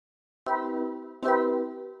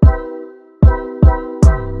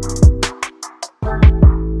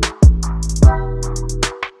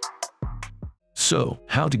So,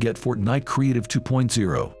 how to get Fortnite Creative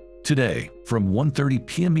 2.0? Today, from 1:30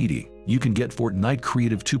 p.m. ET, you can get Fortnite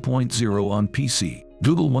Creative 2.0 on PC.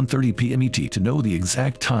 Google 1:30 p.m. ET to know the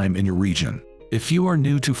exact time in your region. If you are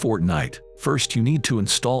new to Fortnite, first you need to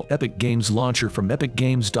install Epic Games Launcher from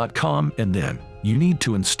epicgames.com, and then you need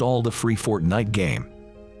to install the free Fortnite game.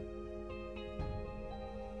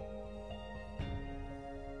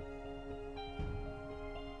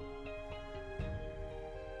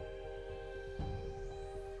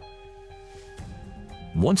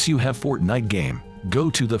 Once you have Fortnite game, go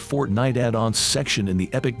to the Fortnite add-ons section in the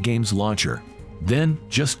Epic Games Launcher. Then,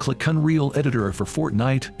 just click Unreal Editor for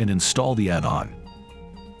Fortnite and install the add-on.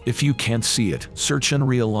 If you can't see it, search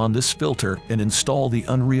Unreal on this filter and install the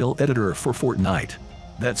Unreal Editor for Fortnite.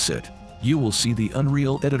 That's it. You will see the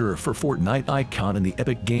Unreal Editor for Fortnite icon in the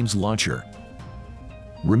Epic Games Launcher.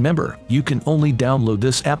 Remember, you can only download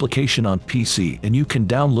this application on PC, and you can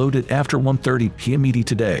download it after 1:30 p.m. ET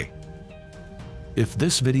today. If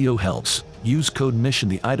this video helps, use code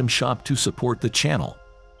MISSION in the item shop to support the channel.